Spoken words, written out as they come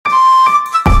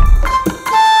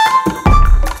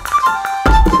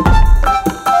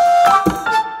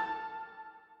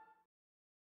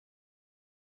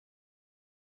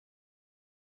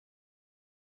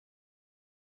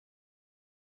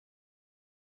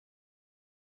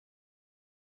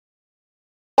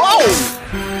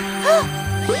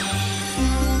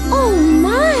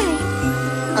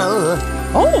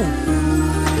Oh!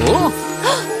 Oh!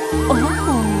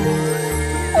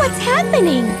 Oh! What's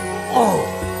happening? Oh,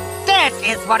 that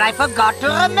is what I forgot to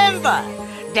remember.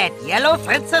 That yellow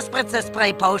Fritze Spritze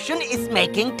spray potion is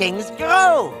making things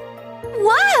grow.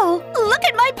 Wow! Look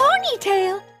at my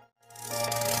ponytail!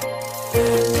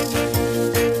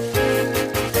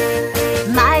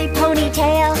 My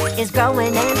ponytail is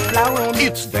growing and flowing.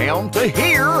 It's down to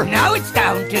here. Now it's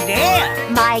down to there.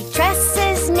 My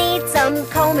tresses need some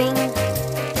combing.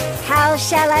 How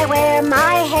shall I wear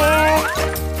my hair?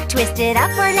 Twist it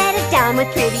up or let it down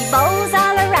with pretty bows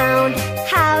all around.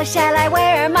 How shall I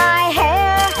wear my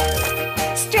hair?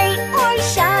 Straight or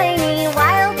shiny,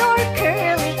 wild or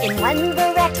curly, in one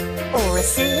barrette or a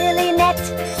silly net,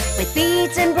 with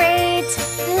beads and braids,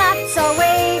 lots of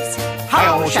waves.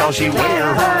 How shall she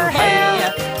wear her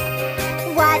hair?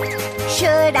 What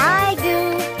should I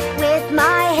do with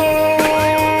my hair?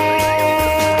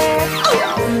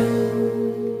 Oh!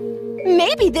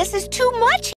 Maybe this is too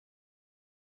much.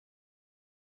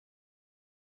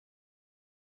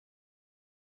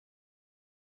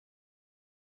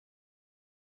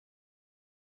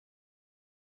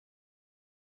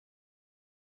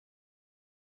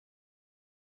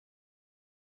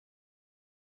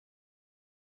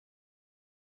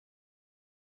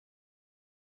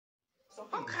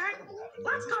 Okay,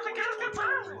 let's go to Gilligan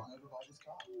Park.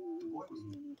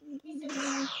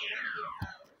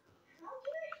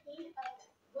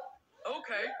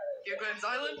 Okay, Gilligan's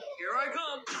Island, here I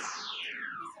come.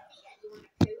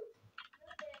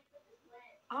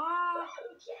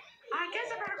 I guess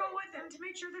I better go with them to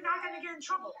make sure they're not gonna get in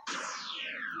trouble.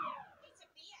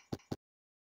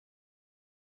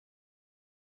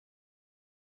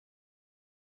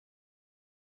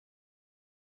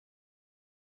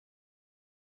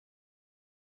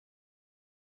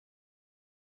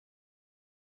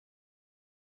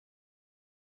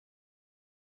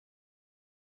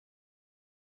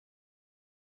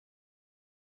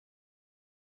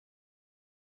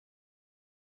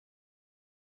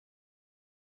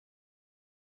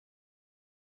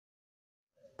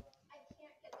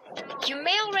 You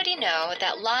may already know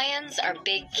that lions are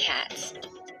big cats,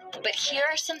 but here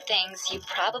are some things you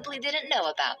probably didn't know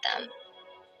about them.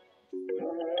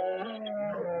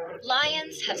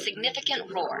 Lions have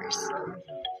significant roars.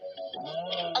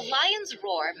 A lion's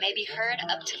roar may be heard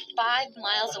up to 5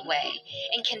 miles away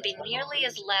and can be nearly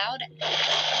as loud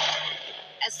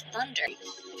as thunder.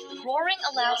 Roaring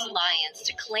allows lions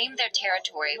to claim their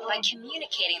territory by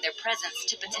communicating their presence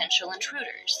to potential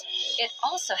intruders. It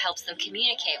also helps them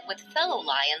communicate with fellow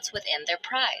lions within their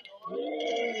pride.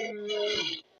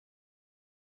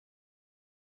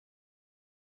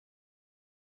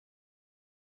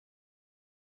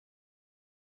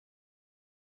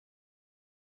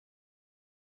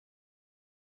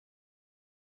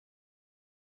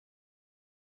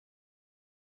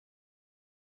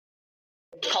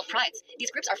 Called prides, these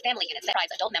groups are family units that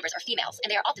pride's adult members are females,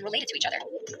 and they are often related to each other.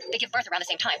 They give birth around the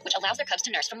same time, which allows their cubs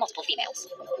to nurse from multiple females.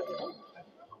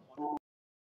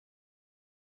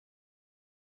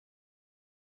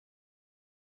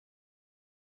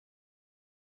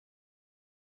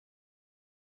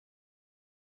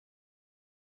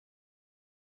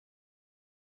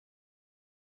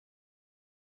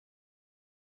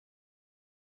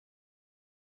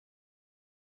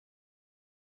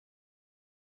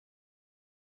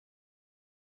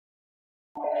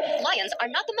 Lions are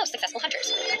not the most successful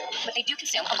hunters, but they do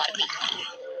consume a lot of meat.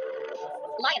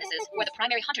 Lionesses, who are the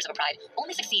primary hunters of a pride,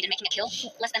 only succeed in making a kill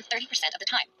less than 30% of the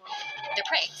time. Their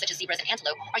prey, such as zebras and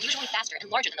antelope, are usually faster and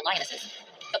larger than the lionesses,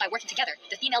 but by working together,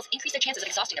 the females increase their chances of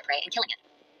exhausting their prey and killing it.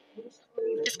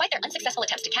 Despite their unsuccessful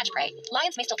attempts to catch prey,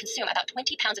 lions may still consume about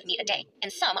 20 pounds of meat a day,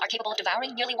 and some are capable of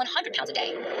devouring nearly 100 pounds a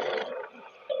day.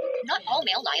 Not all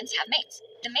male lions have mates.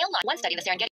 The male lion, one study in the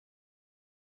Serengeti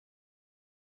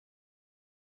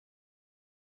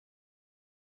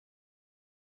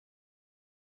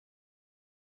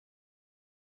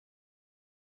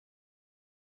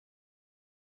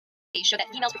show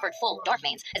that females preferred full, dark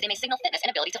manes, as they may signal fitness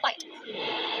and ability to fight.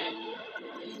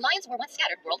 Lions were once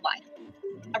scattered worldwide.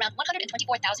 Around 124,000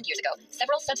 years ago,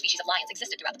 several subspecies of lions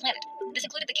existed throughout the planet. This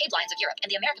included the cave lions of Europe and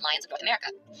the American lions of North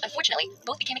America. Unfortunately,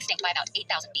 both became extinct by about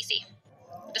 8,000 BC.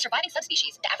 The surviving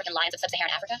subspecies, the African lions of sub-Saharan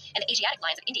Africa and the Asiatic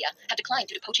lions of India, have declined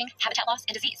due to poaching, habitat loss,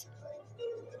 and disease.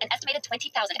 An estimated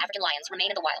 20,000 African lions remain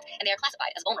in the wild, and they are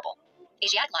classified as vulnerable.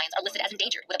 Asiatic lions are listed as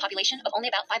endangered, with a population of only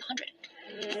about 500.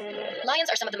 Lions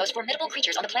are some of the most formidable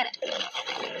creatures on the planet.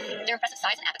 Their impressive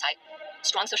size and appetite,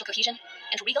 strong social cohesion,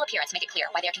 and regal appearance make it clear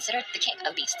why they are considered the king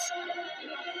of beasts.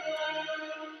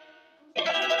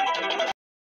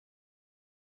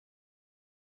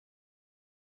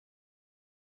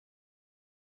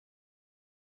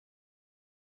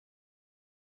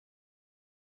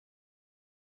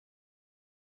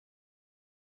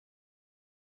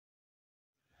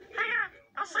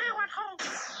 I'll see you at home.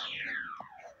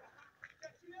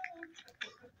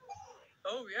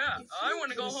 Oh yeah, I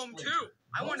want to go home too.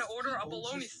 I want to order a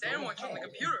bologna sandwich on the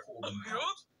computer. But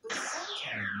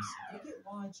sometimes they get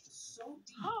lodged so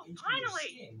deep into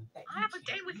finally! your skin that I you have a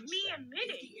day can't with reach me them. and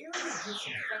Minnie. If the area gets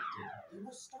infected, it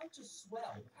will start to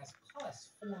swell as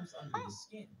pus forms under the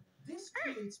skin. This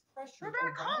creates pressure we're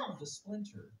back around home. the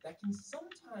splinter that can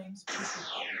sometimes push it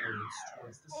upwards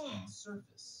towards the skin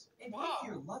surface. And Wow. if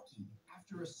you're lucky,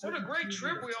 after a What certain a great period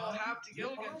trip of we all time, have to your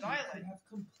Gilligan's body Island. could have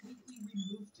completely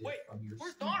removed it Wait, from your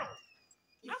where's skin. Donald?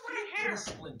 If I want you a get hair. a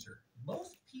splinter,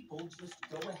 most people just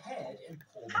go ahead and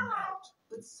pull them out.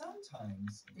 But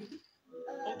sometimes they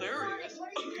Oh, there he is.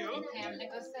 Hey, I'm gonna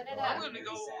go set it I'm up. gonna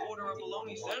go order a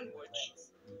bologna sandwich.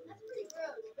 That's pretty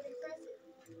gross, but impressive.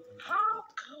 How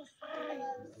goofy.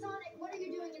 Sonic, what are you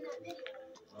doing in that video?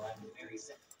 Well, I'm very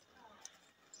sick.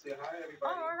 Say hi, Oh,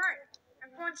 everybody. all right.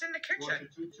 Everyone's in the Want kitchen.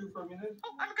 to tutu for a minute?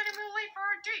 Oh, I'm getting a little late for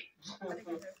our date. I'm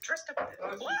gonna get dressed up.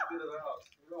 Let's just get it out.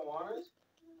 You don't want it?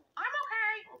 I'm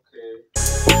okay.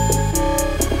 Okay.